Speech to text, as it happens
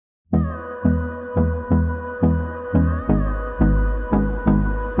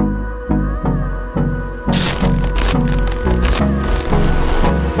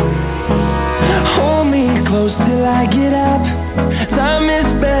till I get up. Time is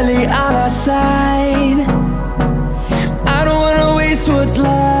barely on our side. I don't wanna waste what's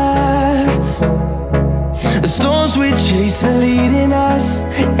left. The storms we chase are leading us,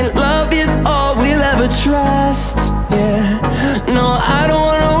 and love is all we'll ever trust. Yeah, no, I don't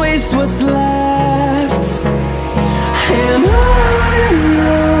wanna waste what's left. And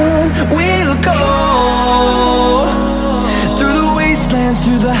on we'll go, through the wastelands,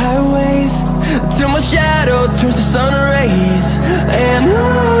 through the highways, till my shadow turns to sun rays. And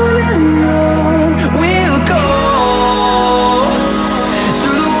on we'll go,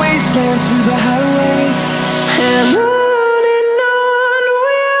 through the wastelands, through the highways, and on.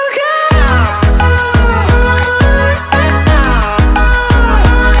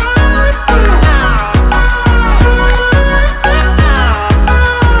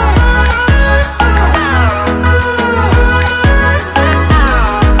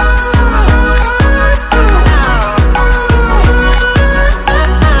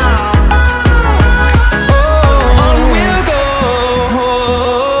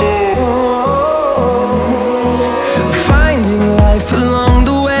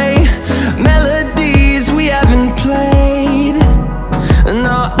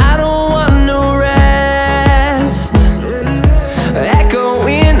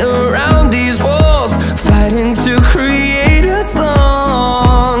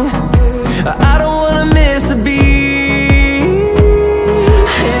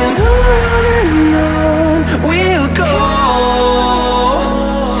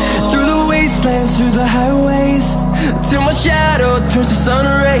 Through the highways, till my shadow turns to sun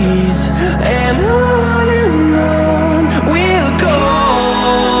rays. And on we'll go,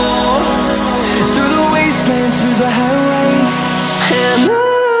 through the wastelands, through the highways, and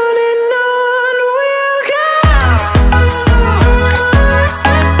on we'll go.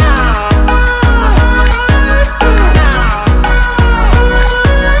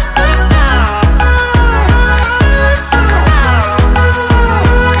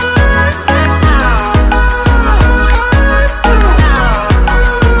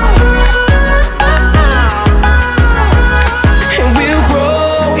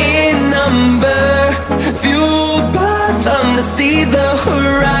 See the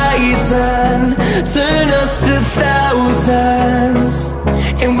horizon turn us to thousands,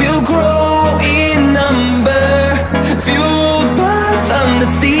 and we'll grow in number, fueled by them to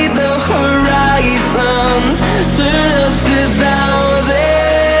see the horizon.